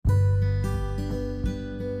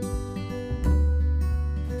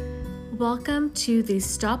Welcome to the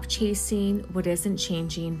Stop Chasing What Isn't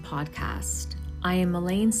Changing podcast. I am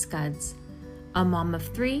Elaine Scuds, a mom of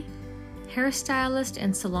three, hairstylist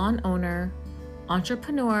and salon owner,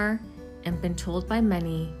 entrepreneur, and been told by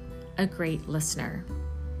many, a great listener.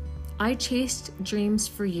 I chased dreams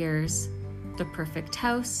for years, the perfect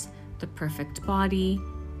house, the perfect body,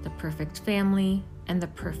 the perfect family, and the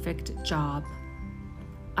perfect job.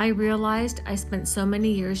 I realized I spent so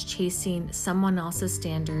many years chasing someone else's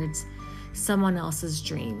standards, someone else's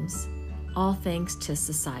dreams, all thanks to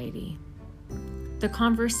society. The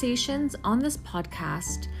conversations on this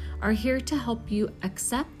podcast are here to help you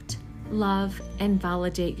accept, love, and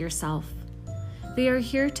validate yourself. They are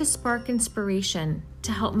here to spark inspiration,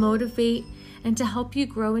 to help motivate, and to help you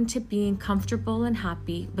grow into being comfortable and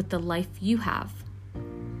happy with the life you have.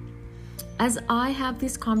 As I have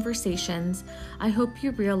these conversations, I hope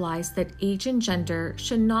you realize that age and gender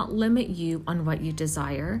should not limit you on what you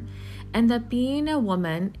desire, and that being a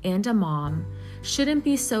woman and a mom shouldn't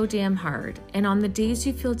be so damn hard, and on the days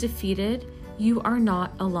you feel defeated, you are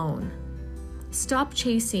not alone. Stop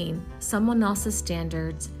chasing someone else's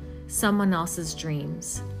standards, someone else's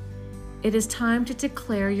dreams. It is time to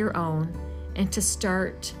declare your own and to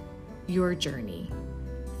start your journey.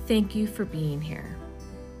 Thank you for being here.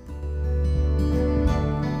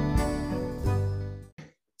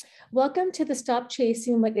 Welcome to the Stop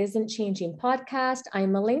Chasing What Isn't Changing podcast.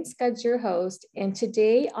 I'm Elaine Scuds, your host, and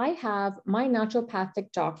today I have my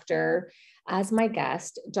naturopathic doctor as my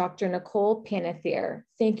guest, Dr. Nicole Panethier.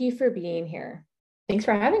 Thank you for being here. Thanks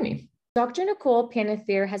for having me. Dr. Nicole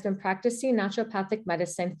Panethier has been practicing naturopathic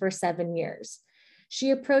medicine for 7 years.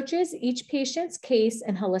 She approaches each patient's case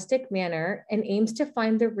in a holistic manner and aims to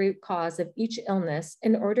find the root cause of each illness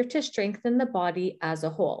in order to strengthen the body as a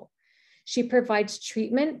whole. She provides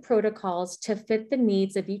treatment protocols to fit the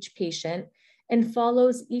needs of each patient and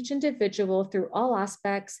follows each individual through all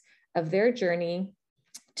aspects of their journey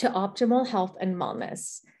to optimal health and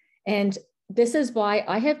wellness. And this is why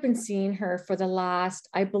I have been seeing her for the last,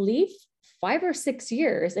 I believe, 5 or 6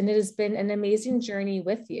 years, and it has been an amazing journey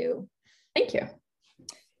with you. Thank you.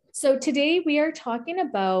 So today we are talking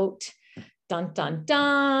about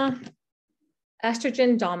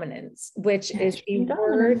estrogen dominance, which is a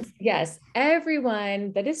word. Yes,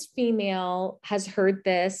 everyone that is female has heard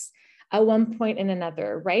this at one point and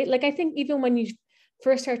another, right? Like, I think even when you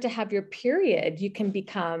first start to have your period, you can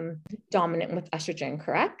become dominant with estrogen,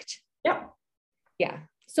 correct? Yeah. Yeah.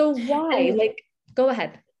 So why? Go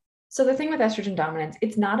ahead. So the thing with estrogen dominance,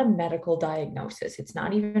 it's not a medical diagnosis. It's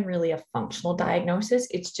not even really a functional diagnosis.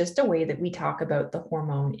 It's just a way that we talk about the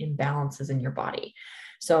hormone imbalances in your body.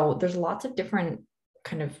 So there's lots of different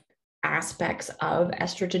kind of aspects of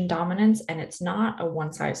estrogen dominance, and it's not a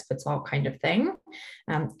one size fits all kind of thing.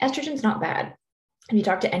 Estrogen's not bad. If you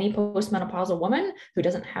talk to any postmenopausal woman who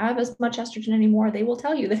doesn't have as much estrogen anymore, they will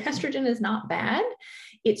tell you that estrogen is not bad.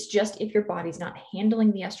 It's just if your body's not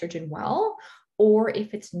handling the estrogen well, or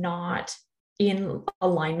if it's not in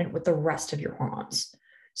alignment with the rest of your hormones.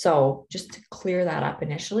 So just to clear that up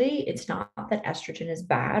initially, it's not that estrogen is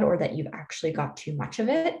bad or that you've actually got too much of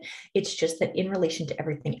it. It's just that in relation to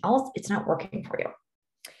everything else, it's not working for you.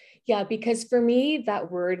 Yeah, because for me, that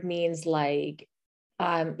word means like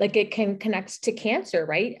it can connect to cancer,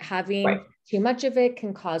 right? Having too much of it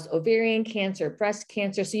can cause ovarian cancer, breast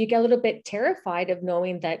cancer. So you get a little bit terrified of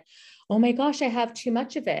knowing that, oh my gosh, I have too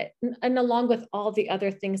much of it. And along with all the other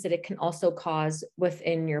things that it can also cause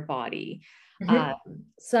within your body. Mm-hmm.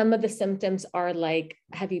 Some of the symptoms are like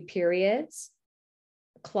heavy periods,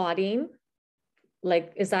 clotting.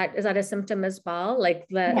 Like, is that a symptom as well? Like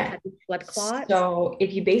heavy blood clots? So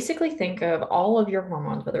if you basically think of all of your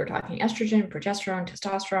hormones, whether we're talking estrogen, progesterone,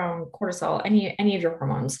 testosterone, cortisol, any of your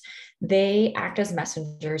hormones, they act as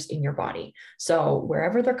messengers in your body. So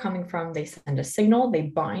wherever they're coming from, they send a signal, they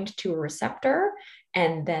bind to a receptor,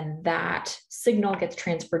 and then that signal gets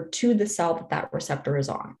transferred to the cell that receptor is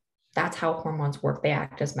on. That's how hormones work. They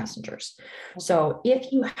act as messengers. Okay. So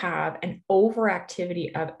if you have an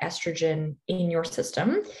overactivity of estrogen in your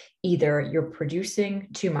system, either you're producing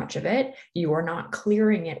too much of it, you are not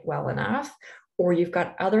clearing it well enough, or you've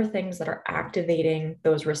got other things that are activating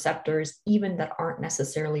those receptors, even that aren't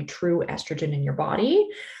necessarily true estrogen in your body,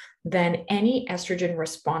 then any estrogen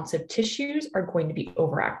responsive tissues are going to be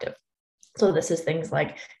overactive. So this is things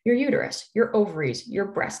like your uterus, your ovaries, your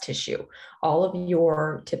breast tissue. All of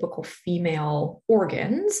your typical female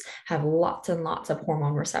organs have lots and lots of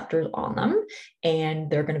hormone receptors on them, and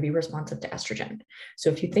they're going to be responsive to estrogen. So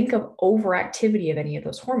if you think of overactivity of any of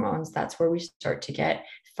those hormones, that's where we start to get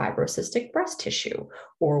fibrocystic breast tissue,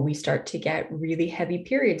 or we start to get really heavy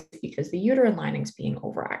periods because the uterine lining's being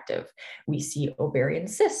overactive. We see ovarian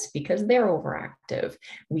cysts because they're overactive.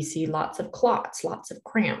 We see lots of clots, lots of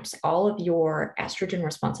cramps. All of your estrogen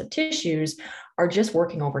responsive tissues are just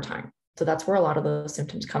working overtime. So that's where a lot of those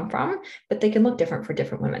symptoms come from, but they can look different for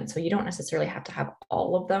different women. So you don't necessarily have to have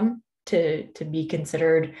all of them to be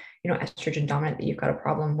considered, estrogen dominant, that you've got a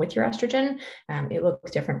problem with your estrogen. It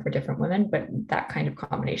looks different for different women, but that kind of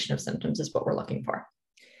combination of symptoms is what we're looking for.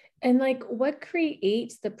 And like, what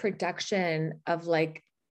creates the production of like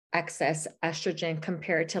excess estrogen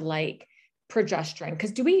compared to like progesterone?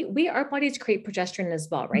 Because our bodies create progesterone as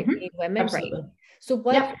well, right? Mm-hmm. Being women, Absolutely. right?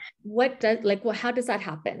 So how does that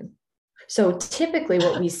happen? So typically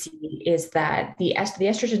what we see is that the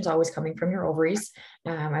estrogen is always coming from your ovaries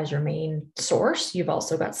as your main source. You've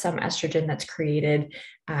also got some estrogen that's created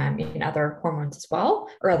in other hormones as well,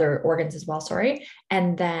 or other organs as well, sorry.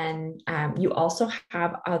 And then you also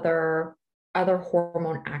have other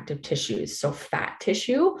hormone active tissues. So fat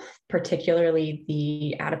tissue, particularly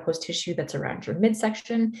the adipose tissue that's around your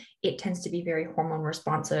midsection, it tends to be very hormone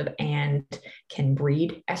responsive and can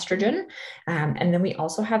breed estrogen. And then we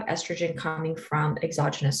also have estrogen coming from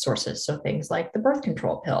exogenous sources. So things like the birth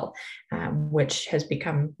control pill, which has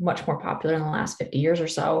become much more popular in the last 50 years or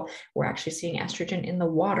so. We're actually seeing estrogen in the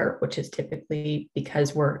water, which is typically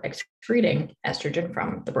because we're excreting estrogen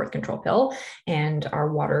from the birth control pill, and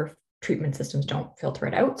our water treatment systems don't filter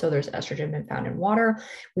it out. So there's estrogen been found in water.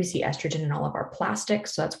 We see estrogen in all of our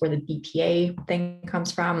plastics. So that's where the BPA thing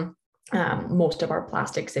comes from. Most of our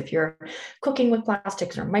plastics, if you're cooking with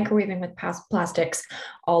plastics or microwaving with plastics,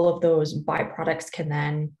 all of those byproducts can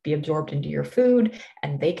then be absorbed into your food,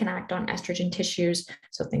 and they can act on estrogen tissues.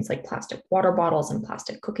 So things like plastic water bottles and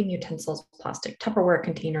plastic cooking utensils, plastic Tupperware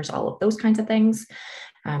containers, all of those kinds of things.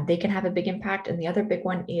 They can have a big impact. And the other big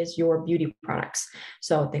one is your beauty products.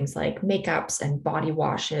 So things like makeups and body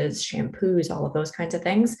washes, shampoos, all of those kinds of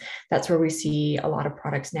things. That's where we see a lot of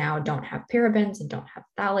products now don't have parabens and don't have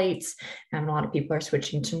phthalates. And a lot of people are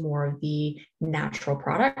switching to more of the natural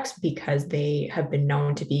products because they have been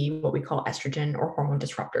known to be what we call estrogen or hormone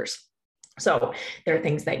disruptors. So there are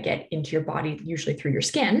things that get into your body, usually through your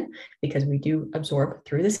skin, because we do absorb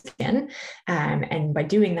through the skin. And by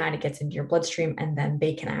doing that, it gets into your bloodstream, and then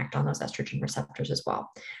they can act on those estrogen receptors as well.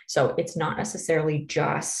 So it's not necessarily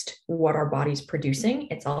just what our body's producing,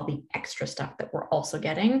 it's all the extra stuff that we're also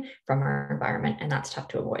getting from our environment, and that's tough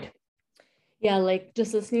to avoid. Yeah, like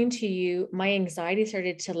just listening to you, my anxiety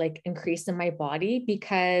started to like increase in my body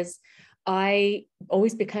because I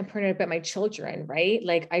always become paranoid about my children, right?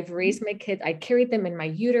 Like I've raised my kids, I carried them in my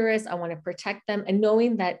uterus. I want to protect them. And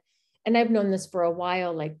knowing that, and I've known this for a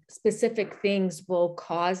while, like specific things will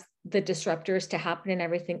cause the disruptors to happen and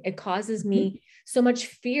everything. It causes me so much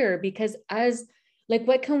fear because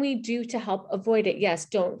what can we do to help avoid it? Yes,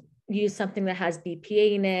 don't use something that has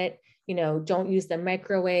BPA in it. Don't use the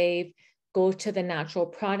microwave, go to the natural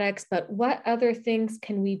products, but what other things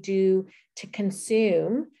can we do to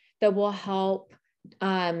consume that will help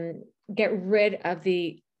get rid of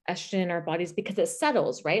the estrogen in our bodies, because it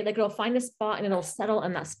settles, right? Like it'll find a spot and it'll settle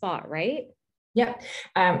in that spot, right? Yeah.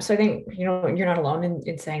 So I think, you're not alone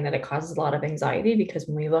in saying that it causes a lot of anxiety, because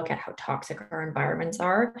when we look at how toxic our environments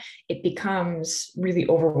are, it becomes really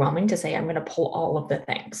overwhelming to say, I'm going to pull all of the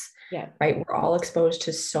things. Yeah. Right. We're all exposed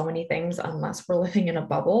to so many things unless we're living in a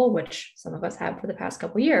bubble, which some of us have for the past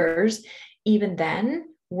couple of years. Even then,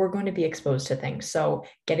 we're going to be exposed to things. So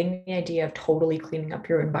getting the idea of totally cleaning up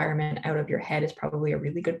your environment out of your head is probably a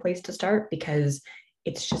really good place to start, because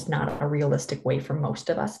it's just not a realistic way for most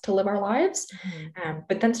of us to live our lives.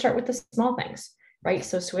 But then start with the small things, right?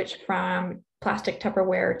 So switch from plastic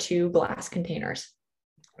Tupperware to glass containers.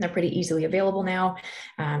 They're pretty easily available now.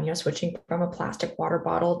 Switching from a plastic water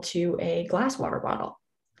bottle to a glass water bottle,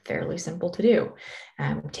 fairly simple to do.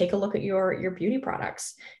 Take a look at your beauty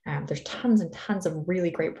products. There's tons and tons of really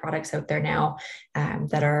great products out there now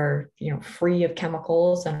that are free of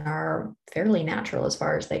chemicals and are fairly natural as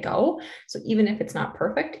far as they go. So even if it's not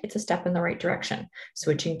perfect, it's a step in the right direction.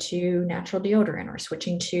 Switching to natural deodorant or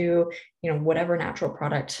switching to whatever natural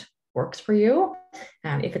product works for you.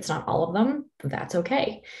 If it's not all of them, that's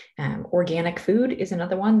okay. Organic food is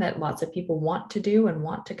another one that lots of people want to do and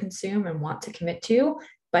want to consume and want to commit to,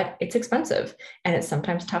 but it's expensive and it's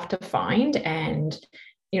sometimes tough to find. And,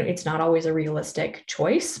 it's not always a realistic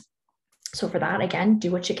choice. So for that, again, do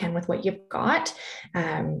what you can with what you've got.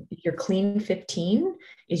 Your clean 15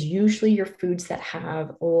 is usually your foods that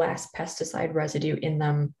have less pesticide residue in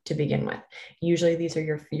them to begin with. Usually these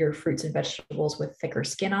are your fruits and vegetables with thicker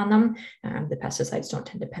skin on them. The pesticides don't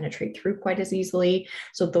tend to penetrate through quite as easily.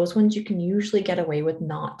 So those ones you can usually get away with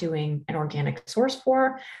not doing an organic source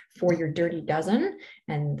for your dirty dozen.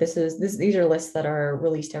 And these are lists that are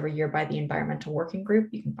released every year by the Environmental Working Group.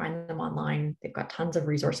 You can find them online. They've got tons of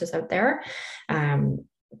resources out there.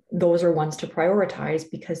 Those are ones to prioritize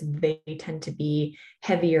because they tend to be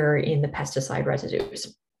heavier in the pesticide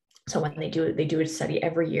residues. So when they do a study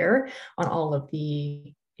every year on all of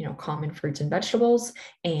the common fruits and vegetables,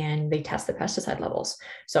 and they test the pesticide levels.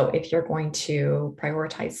 So if you're going to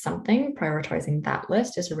prioritize something, prioritizing that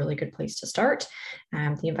list is a really good place to start.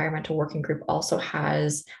 The Environmental Working Group also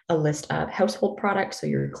has a list of household products, so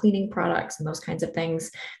your cleaning products and those kinds of things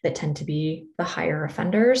that tend to be the higher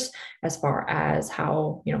offenders as far as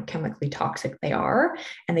how chemically toxic they are.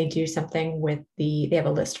 And they do something with they have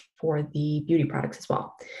a list for the beauty products as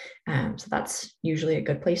well. So that's usually a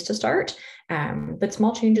good place to start. But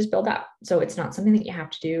small changes build up. So it's not something that you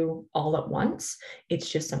have to do all at once. It's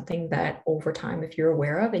just something that over time, if you're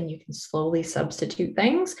aware of and you can slowly substitute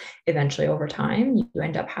things, eventually over time, you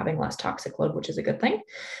end up having less toxic load, which is a good thing.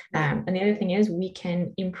 And the other thing is we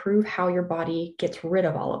can improve how your body gets rid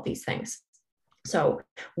of all of these things. So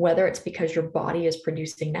whether it's because your body is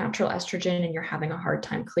producing natural estrogen and you're having a hard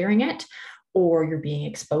time clearing it, or you're being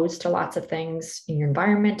exposed to lots of things in your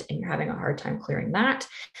environment and you're having a hard time clearing that,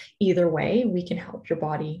 either way, we can help your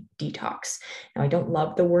body detox. Now, I don't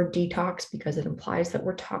love the word detox because it implies that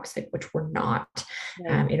we're toxic, which we're not.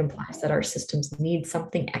 Right. It implies that our systems need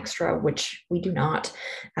something extra, which we do not.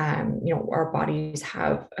 Our bodies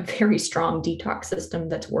have a very strong detox system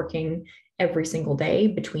that's working every single day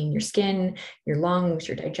between your skin, your lungs,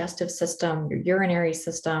 your digestive system, your urinary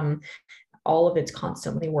system. All of it's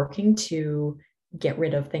constantly working to get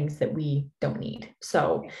rid of things that we don't need.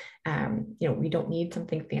 So, we don't need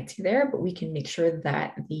something fancy there, but we can make sure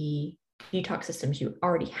that the detox systems you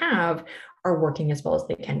already have are working as well as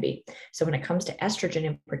they can be. So when it comes to estrogen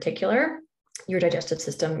in particular, your digestive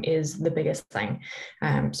system is the biggest thing.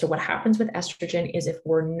 So what happens with estrogen is if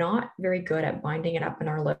we're not very good at binding it up in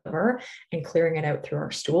our liver and clearing it out through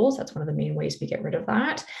our stools, that's one of the main ways we get rid of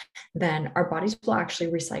that, then our bodies will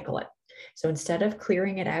actually recycle it. So instead of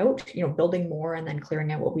clearing it out, building more and then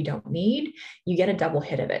clearing out what we don't need, you get a double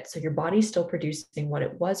hit of it. So your body's still producing what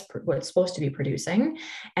it's supposed to be producing.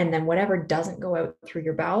 And then whatever doesn't go out through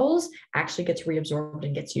your bowels actually gets reabsorbed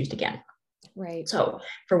and gets used again. Right. So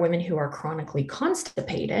for women who are chronically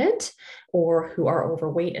constipated or who are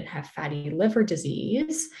overweight and have fatty liver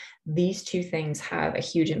disease, these two things have a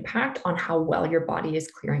huge impact on how well your body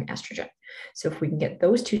is clearing estrogen. So if we can get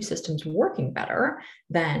those two systems working better,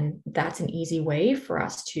 then that's an easy way for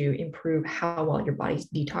us to improve how well your body's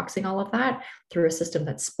detoxing all of that through a system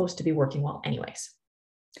that's supposed to be working well anyways.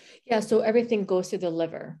 Yeah. So everything goes through the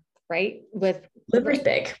liver, right? Liver's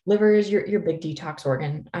big. Liver is your big detox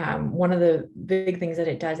organ. One of the big things that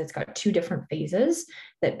it does, it's got two different phases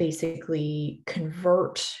that basically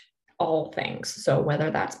convert all things. So whether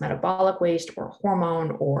that's metabolic waste or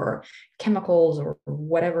hormone or chemicals or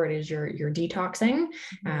whatever it is you're detoxing,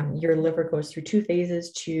 your liver goes through two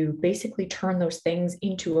phases to basically turn those things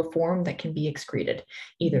into a form that can be excreted,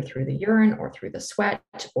 either through the urine or through the sweat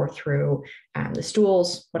or through the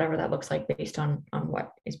stools, whatever that looks like based on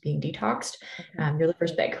what is being detoxed. Your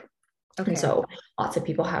liver's big. Okay. And so lots of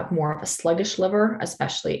people have more of a sluggish liver,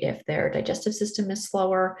 especially if their digestive system is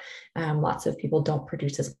slower. Lots of people don't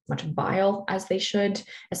produce as much bile as they should,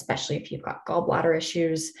 especially if you've got gallbladder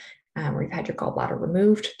issues or you've had your gallbladder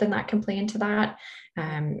removed, then that can play into that.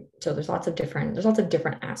 So there's lots of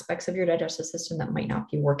different aspects of your digestive system that might not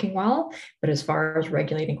be working well. But as far as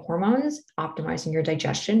regulating hormones, optimizing your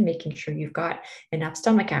digestion, making sure you've got enough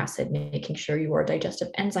stomach acid, making sure your digestive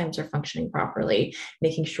enzymes are functioning properly,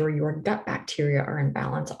 making sure your gut bacteria are in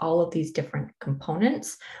balance, all of these different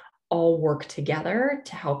components all work together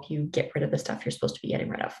to help you get rid of the stuff you're supposed to be getting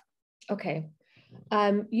rid of. Okay.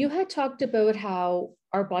 You had talked about how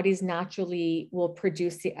our bodies naturally will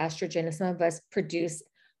produce the estrogen, and some of us produce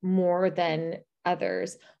more than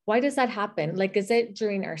others. Why does that happen? Like, is it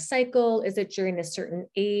during our cycle? Is it during a certain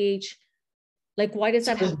age? Like, why does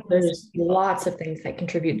that happen? There's lots of things that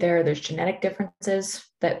contribute there. There's genetic differences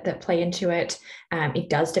that play into it. It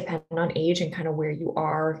does depend on age and kind of where you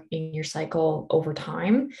are in your cycle over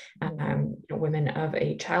time. Women of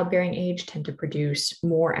a childbearing age tend to produce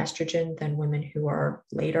more estrogen than women who are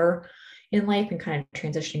later in life and kind of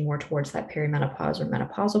transitioning more towards that perimenopause or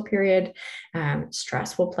menopausal period.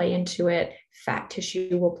 Stress will play into it. Fat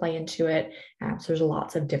tissue will play into it. So there's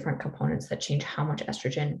lots of different components that change how much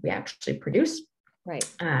estrogen we actually produce. Right.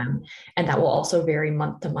 And that will also vary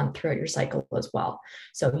month to month throughout your cycle as well.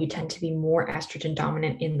 So you tend to be more estrogen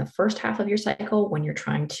dominant in the first half of your cycle when you're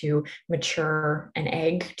trying to mature an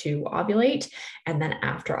egg to ovulate. And then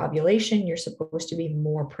after ovulation, you're supposed to be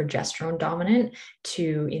more progesterone dominant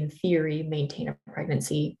to, in theory, maintain a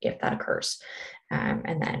pregnancy if that occurs.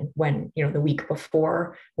 And then when, the week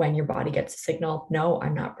before, when your body gets a signal, no,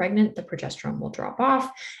 I'm not pregnant, the progesterone will drop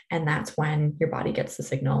off. And that's when your body gets the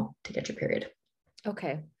signal to get your period.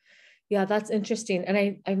 Okay. Yeah, that's interesting.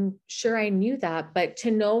 And I'm sure I knew that, but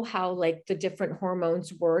to know how like the different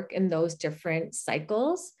hormones work in those different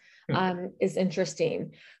cycles is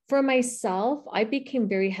interesting. For myself, I became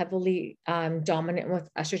very heavily dominant with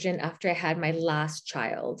estrogen after I had my last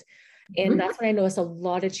child. And that's when I noticed a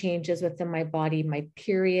lot of changes within my body, my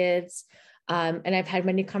periods. And I've had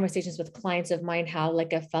many conversations with clients of mine, how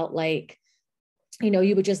like I felt like,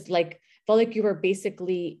 you would just like, felt like you were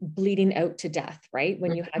basically bleeding out to death, right?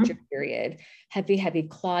 When you had your period, heavy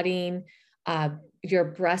clotting, your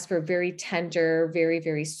breasts were very tender, very,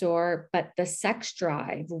 very sore, but the sex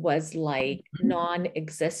drive was like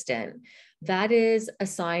non-existent. That is a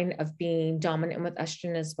sign of being dominant with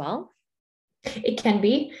estrogen as well. It can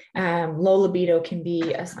be. Low libido can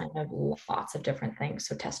be a sign of lots of different things.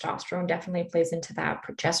 So testosterone definitely plays into that.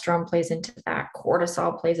 Progesterone plays into that.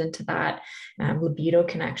 Cortisol plays into that. Libido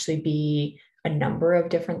can actually be a number of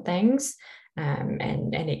different things.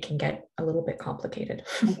 And it can get a little bit complicated.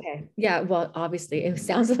 Okay. Yeah. Well, obviously it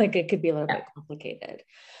sounds like it could be a little bit complicated.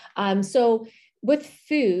 So with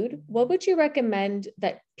food, what would you recommend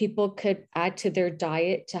that people could add to their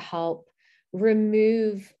diet to help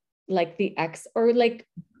remove like the or like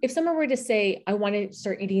if someone were to say, I want to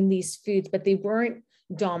start eating these foods, but they weren't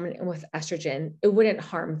dominant with estrogen, it wouldn't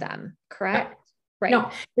harm them, correct? No. Right.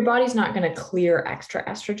 No, your body's not going to clear extra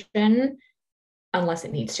estrogen unless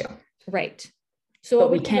it needs to. Right. So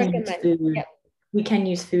but what would you recommend? Yep. We can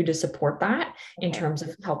use food to support that in terms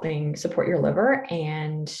of helping support your liver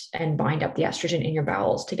and bind up the estrogen in your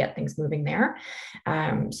bowels to get things moving there.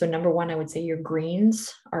 So number one, I would say your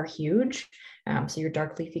greens are huge. So your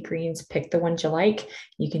dark leafy greens, pick the ones you like.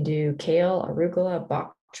 You can do kale, arugula,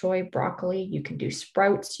 bok choy, broccoli. You can do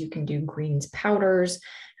sprouts. You can do greens powders.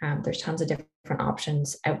 There's tons of different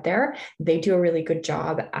options out there. They do a really good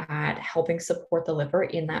job at helping support the liver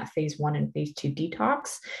in that phase 1 and phase 2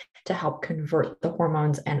 detox to help convert the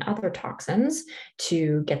hormones and other toxins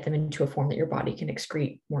to get them into a form that your body can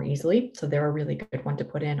excrete more easily. So they're a really good one to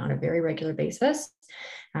put in on a very regular basis.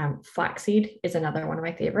 Flaxseed is another one of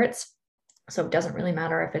my favorites. So it doesn't really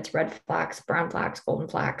matter if it's red flax, brown flax, golden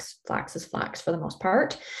flax. Flax is flax for the most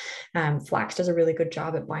part. Flax does a really good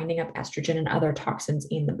job at binding up estrogen and other toxins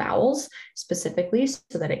in the bowels specifically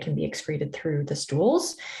so that it can be excreted through the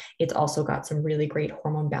stools. It's also got some really great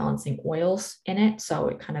hormone balancing oils in it. So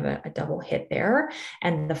it kind of a double hit there.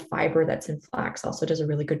 And the fiber that's in flax also does a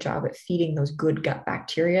really good job at feeding those good gut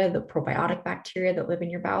bacteria, the probiotic bacteria that live in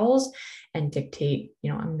your bowels and dictate,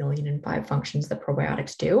 1,000,005 functions that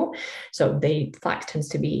probiotics do. So flax tends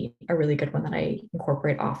to be a really good one that I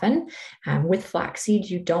incorporate often. With flax seeds,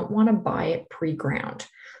 you don't want to buy it pre-ground.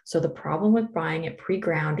 So the problem with buying it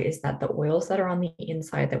pre-ground is that the oils that are on the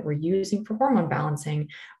inside that we're using for hormone balancing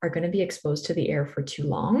are going to be exposed to the air for too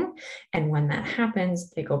long. And when that happens,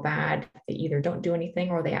 they go bad. They either don't do anything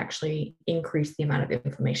or they actually increase the amount of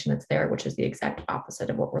inflammation that's there, which is the exact opposite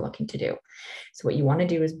of what we're looking to do. So what you want to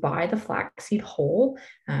do is buy the flaxseed whole.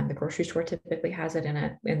 The grocery store typically has it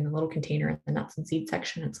in the little container in the nuts and seeds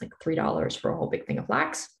section. It's like $3 for a whole big thing of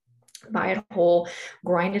flax. Buy it whole,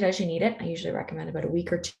 grind it as you need it. I usually recommend about a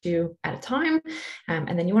week or two at a time.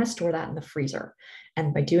 And then you want to store that in the freezer.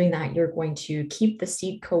 And by doing that, you're going to keep the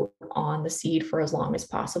seed coat on the seed for as long as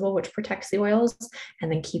possible, which protects the oils. And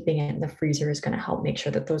then keeping it in the freezer is going to help make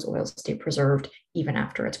sure that those oils stay preserved even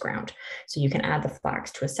after it's ground. So you can add the flax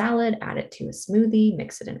to a salad, add it to a smoothie,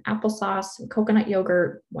 mix it in applesauce, and coconut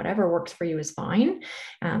yogurt, whatever works for you is fine.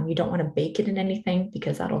 You don't want to bake it in anything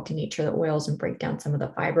because that'll denature the oils and break down some of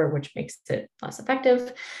the fiber, which makes it less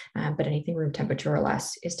effective. But anything room temperature or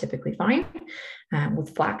less is typically fine.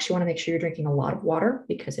 With flax, you want to make sure you're drinking a lot of water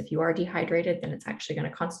because if you are dehydrated, then it's actually going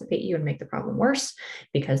to constipate you and make the problem worse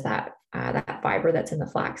because that fiber that's in the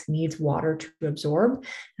flax needs water to absorb,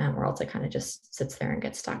 or else it kind of just sits there and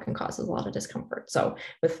gets stuck and causes a lot of discomfort. So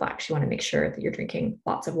with flax, you want to make sure that you're drinking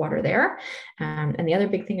lots of water there. And the other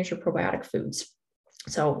big thing is your probiotic foods.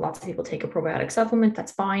 So lots of people take a probiotic supplement,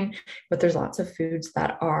 that's fine, but there's lots of foods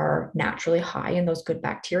that are naturally high in those good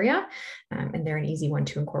bacteria, and they're an easy one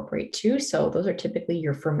to incorporate too. So those are typically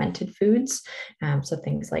your fermented foods. So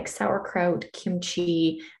things like sauerkraut,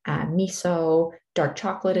 kimchi, miso, dark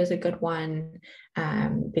chocolate is a good one.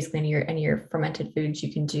 Basically, any of your fermented foods,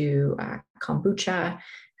 you can do kombucha.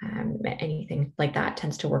 Anything like that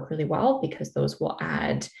tends to work really well because those will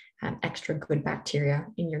add extra good bacteria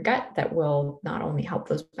in your gut that will not only help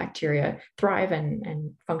those bacteria thrive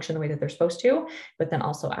and function the way that they're supposed to, but then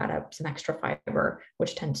also add up some extra fiber,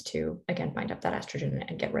 which tends to, again, bind up that estrogen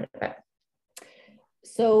and get rid of it.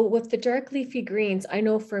 So with the dark leafy greens, I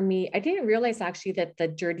know for me, I didn't realize actually that the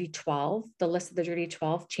Dirty 12, the list of the Dirty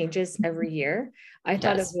 12 changes every year. I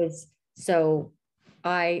thought it was, so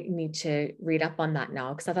I need to read up on that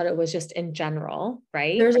now because I thought it was just in general,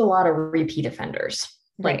 right? There's a lot of repeat offenders.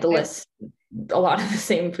 Like the list, a lot of the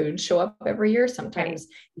same foods show up every year. Sometimes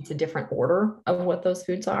it's a different order of what those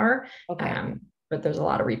foods are. Okay. But there's a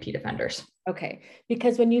lot of repeat offenders. Okay.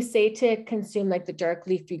 Because when you say to consume like the dark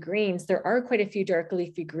leafy greens, there are quite a few dark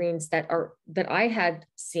leafy greens that I had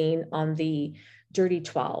seen on the Dirty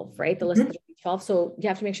 12, right? The list of the Dirty 12. So you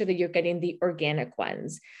have to make sure that you're getting the organic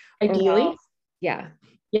ones. Ideally. Yeah.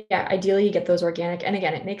 Yeah, ideally you get those organic. And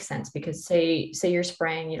again, it makes sense because say you're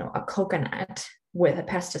spraying, a coconut with a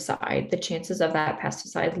pesticide, the chances of that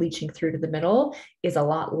pesticide leaching through to the middle is a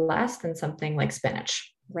lot less than something like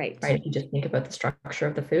spinach. Right. If you just think about the structure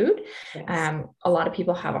of the food. Yes. A lot of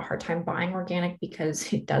people have a hard time buying organic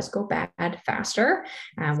because it does go bad faster.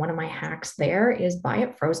 One of my hacks there is buy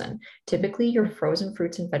it frozen. Typically, your frozen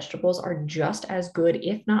fruits and vegetables are just as good,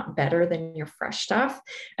 if not better, than your fresh stuff,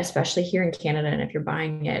 especially here in Canada. And if you're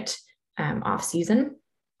buying it off season,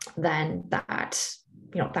 then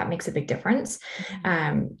that makes a big difference.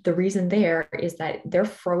 The reason there is that they're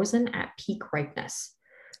frozen at peak ripeness.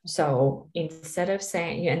 So instead of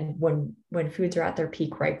saying, and when foods are at their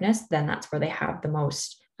peak ripeness, then that's where they have the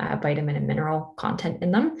most vitamin and mineral content in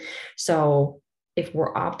them. So if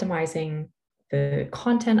we're optimizing the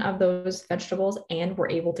content of those vegetables and we're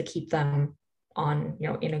able to keep them on,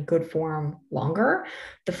 in a good form longer,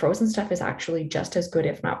 the frozen stuff is actually just as good,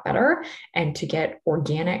 if not better. And to get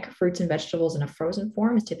organic fruits and vegetables in a frozen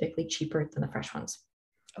form is typically cheaper than the fresh ones.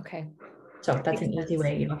 Okay. So that's an easy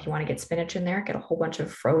way. If you want to get spinach in there, get a whole bunch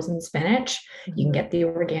of frozen spinach. You can get the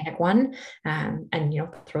organic one, and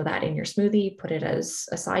throw that in your smoothie. Put it as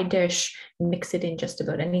a side dish. Mix it in just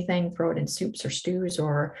about anything. Throw it in soups or stews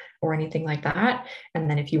or anything like that. And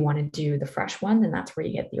then if you want to do the fresh one, then that's where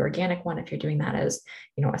you get the organic one. If you're doing that as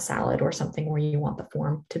a salad or something where you want the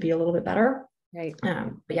form to be a little bit better, right?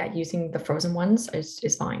 But yeah, using the frozen ones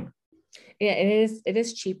is fine. Yeah, it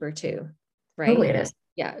is cheaper too, right? Totally, it is.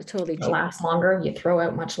 Yeah, totally. It lasts longer. You throw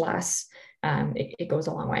out much less. It goes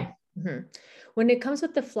a long way. Mm-hmm. When it comes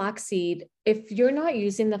with the flaxseed, if you're not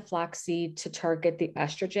using the flaxseed to target the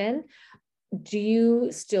estrogen, do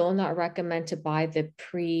you still not recommend to buy the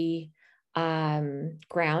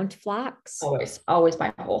ground flax? Always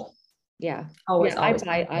buy a whole. Yeah. Always. I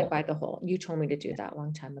buy the whole. You told me to do that a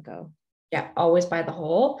long time ago. Yeah, always buy the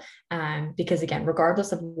whole, because again,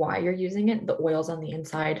 regardless of why you're using it, the oils on the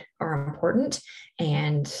inside are important.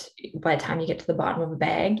 And by the time you get to the bottom of a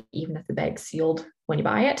bag, even if the bag's sealed when you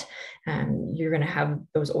buy it, you're going to have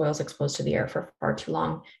those oils exposed to the air for far too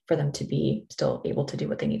long for them to be still able to do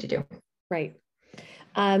what they need to do. Right.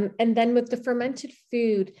 And then with the fermented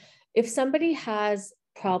food, if somebody has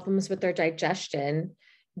problems with their digestion,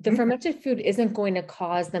 the fermented food isn't going to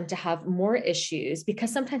cause them to have more issues,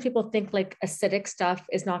 because sometimes people think like acidic stuff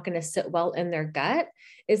is not going to sit well in their gut.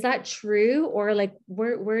 Is that true? Or like,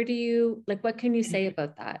 where do you, like, what can you say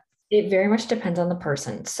about that? It very much depends on the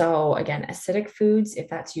person. So again, acidic foods, if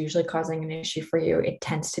that's usually causing an issue for you, it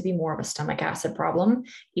tends to be more of a stomach acid problem.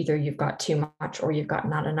 Either you've got too much or you've got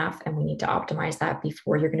not enough, and we need to optimize that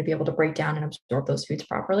before you're going to be able to break down and absorb those foods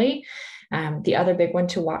properly. The other big one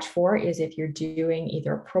to watch for is if you're doing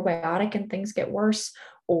either a probiotic and things get worse,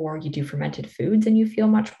 or you do fermented foods and you feel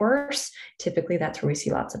much worse. Typically, that's where we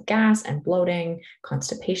see lots of gas and bloating.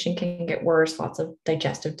 Constipation can get worse, lots of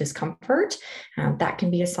digestive discomfort. That can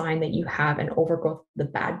be a sign that you have an overgrowth of the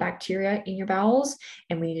bad bacteria in your bowels,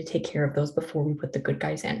 and we need to take care of those before we put the good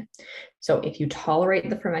guys in. So if you tolerate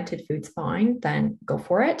the fermented foods fine, then go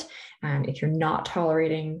for it. If you're not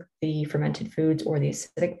tolerating the fermented foods or the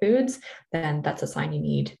acidic foods, then that's a sign you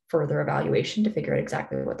need further evaluation to figure out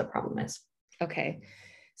exactly what the problem is. Okay.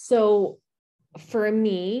 So for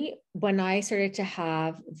me, when I started to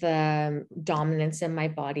have the dominance in my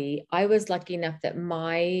body, I was lucky enough that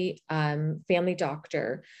my family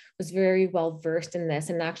doctor was very well versed in this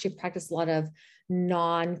and actually practiced a lot of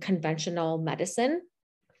non-conventional medicine.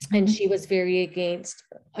 And she was very against,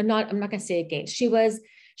 I'm not going to say against,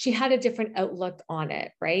 she had a different outlook on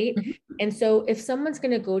it. Right. Mm-hmm. And so if someone's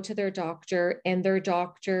going to go to their doctor and their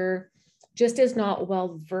doctor just is not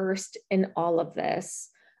well versed in all of this,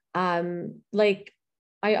 like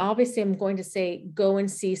I obviously am going to say, go and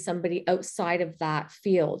see somebody outside of that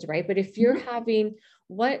field. Right. But if you're having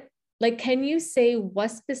can you say what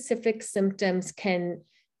specific symptoms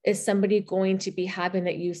is somebody going to be having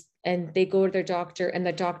that and they go to their doctor and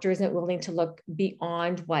the doctor isn't willing to look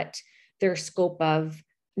beyond what their scope of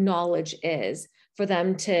knowledge is for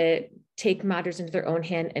them to take matters into their own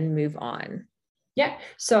hand and move on? Yeah.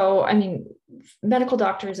 So, I mean, medical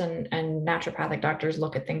doctors and naturopathic doctors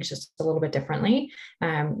look at things just a little bit differently.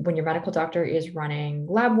 When your medical doctor is running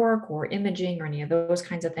lab work or imaging or any of those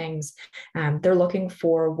kinds of things, they're looking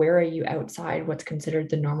for where are you outside what's considered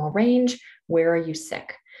the normal range? Where are you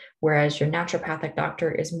sick? Whereas your naturopathic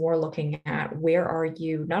doctor is more looking at where are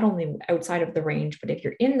you not only outside of the range, but if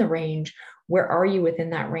you're in the range, where are you within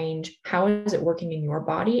that range? How is it working in your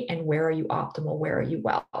body? And where are you optimal? Where are you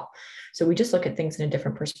well? So we just look at things in a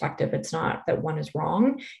different perspective. It's not that one is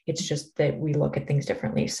wrong. It's just that we look at things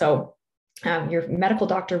differently. So your medical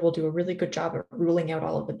doctor will do a really good job at ruling out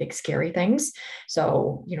all of the big scary things.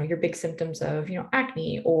 So, your big symptoms of,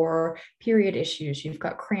 acne or period issues, you've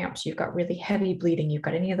got cramps, you've got really heavy bleeding, you've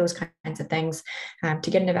got any of those kinds of things, to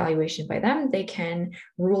get an evaluation by them, they can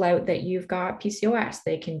rule out that you've got PCOS.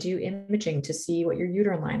 They can do imaging to see what your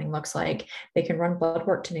uterine lining looks like. They can run blood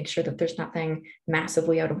work to make sure that there's nothing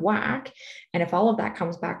massively out of whack. And if all of that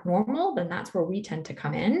comes back normal, then that's where we tend to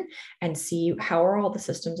come in and see how are all the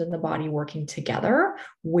systems in the body working together.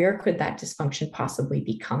 Where could that dysfunction possibly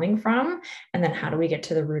be coming from? And then how do we get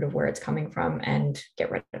to the root of where it's coming from and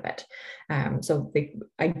get rid of it? So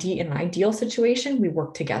in an ideal situation, we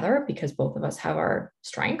work together because both of us have our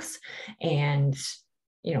strengths, and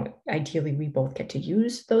ideally we both get to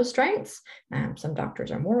use those strengths. Some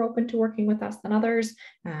doctors are more open to working with us than others,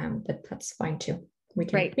 but that's fine too. We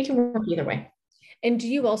can work either way. And do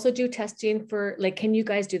you also do testing for, can you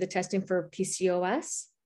guys do the testing for PCOS?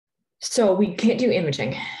 So we can't do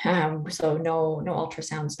imaging. So no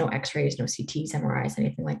ultrasounds, no x-rays, no CTs, MRIs,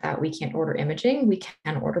 anything like that. We can't order imaging. We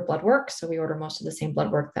can order blood work. So we order most of the same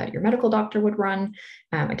blood work that your medical doctor would run.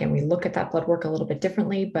 Again, we look at that blood work a little bit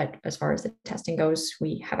differently, but as far as the testing goes,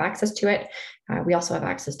 we have access to it. We also have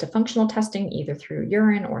access to functional testing, either through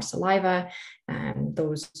urine or saliva.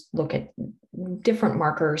 Those look at different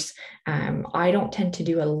markers. I don't tend to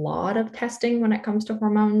do a lot of testing when it comes to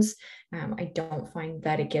hormones. I don't find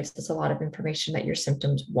that it gives us a lot of information that your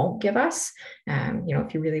symptoms won't give us.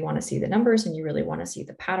 If you really want to see the numbers and you really want to see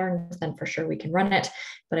the patterns, then for sure we can run it.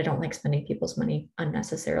 But I don't like spending people's money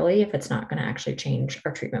unnecessarily if it's not going to actually change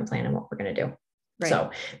our treatment plan and what we're going to do. Right.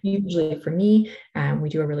 So usually for me, we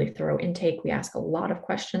do a really thorough intake. We ask a lot of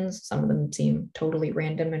questions. Some of them seem totally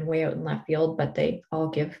random and way out in left field, but they all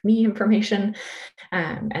give me information.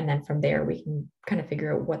 And then from there, we can kind of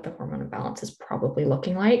figure out what the hormone imbalance is probably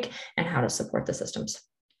looking like and how to support the systems.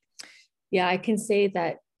 Yeah, I can say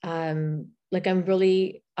that I'm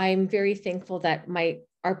very thankful that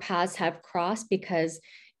our paths have crossed, because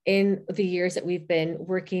in the years that we've been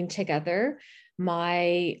working together,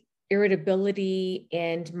 my irritability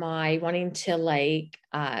and my wanting to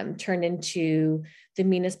turn into the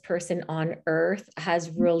meanest person on earth has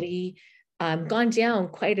really gone down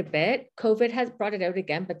quite a bit. COVID has brought it out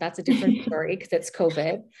again, but that's a different story because it's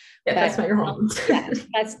COVID. Yeah, that's not your hormones. Yeah,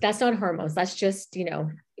 that's not hormones. That's just,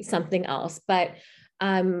 something else. But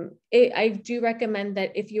I do recommend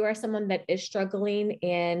that if you are someone that is struggling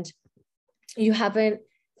and you haven't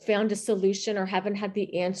found a solution or haven't had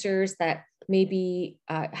the answers that maybe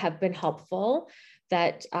have been helpful,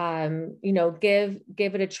 that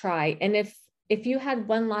give it a try. And if you had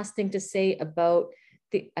one last thing to say about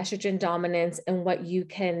the estrogen dominance and what you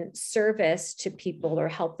can service to people or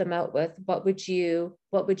help them out with, what would you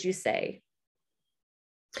say?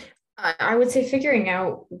 I would say figuring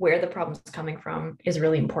out where the problem is coming from is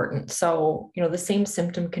really important. So, the same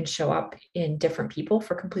symptom can show up in different people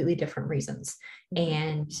for completely different reasons.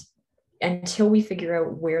 And until we figure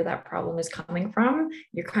out where that problem is coming from,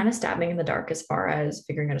 you're kind of stabbing in the dark as far as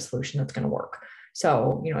figuring out a solution that's going to work.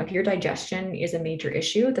 So, if your digestion is a major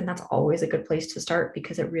issue, then that's always a good place to start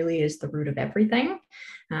because it really is the root of everything.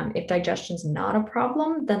 If digestion's not a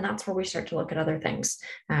problem, then that's where we start to look at other things.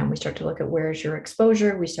 We start to look at where's your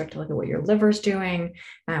exposure. We start to look at what your liver's doing,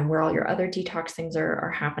 where all your other detox things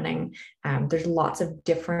are happening. There's lots of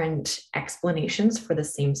different explanations for the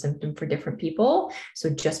same symptom for different people. So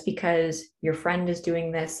just because your friend is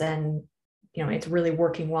doing this and it's really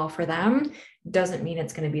working well for them, doesn't mean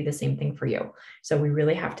it's going to be the same thing for you. So we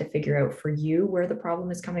really have to figure out for you where the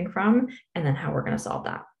problem is coming from and then how we're going to solve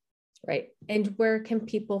that. Right. And where can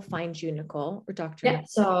people find you, Nicole, or Dr. Yeah, Nicole?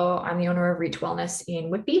 so I'm the owner of Reach Wellness in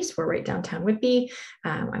Whitby. So we're right downtown Whitby.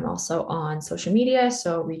 I'm also on social media.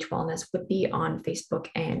 So Reach Wellness Whitby on Facebook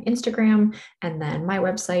and Instagram. And then my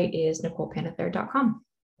website is NicolePanether.com.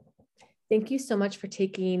 Thank you so much for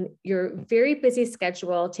taking your very busy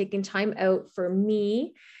schedule, taking time out for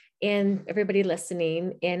me and everybody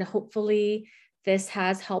listening. And hopefully this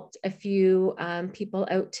has helped a few people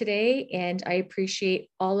out today. And I appreciate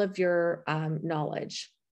all of your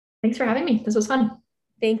knowledge. Thanks for having me. This was fun.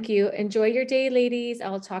 Thank you. Enjoy your day, ladies.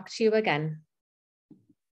 I'll talk to you again.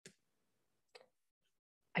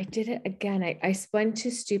 I did it again. I spun too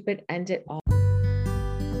stupid, end it all.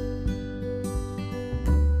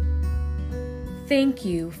 Thank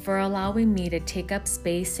you for allowing me to take up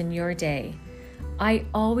space in your day. I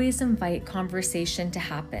always invite conversation to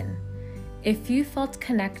happen. If you felt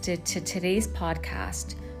connected to today's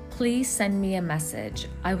podcast, please send me a message.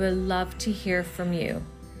 I would love to hear from you.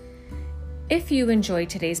 If you enjoyed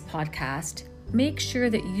today's podcast, make sure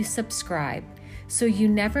that you subscribe so you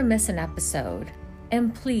never miss an episode.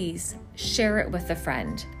 And please share it with a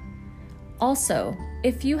friend. Also,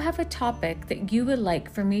 if you have a topic that you would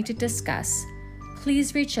like for me to discuss,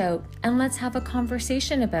 please reach out and let's have a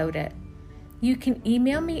conversation about it. You can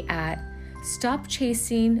email me at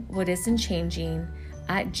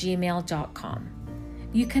stopchasingwhatisn'tchanging@gmail.com.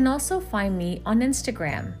 You can also find me on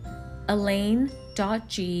Instagram, elaine.g.scuds,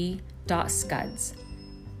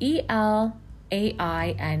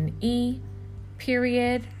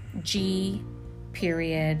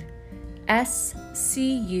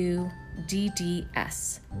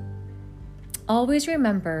 ELAINE_G_SCUDDS. Always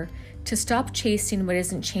remember to stop chasing what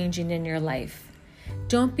isn't changing in your life.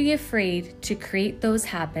 Don't be afraid to create those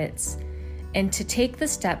habits and to take the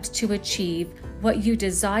steps to achieve what you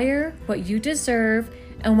desire, what you deserve,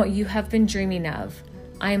 and what you have been dreaming of.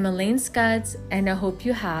 I am Elaine Scuds, and I hope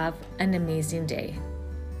you have an amazing day.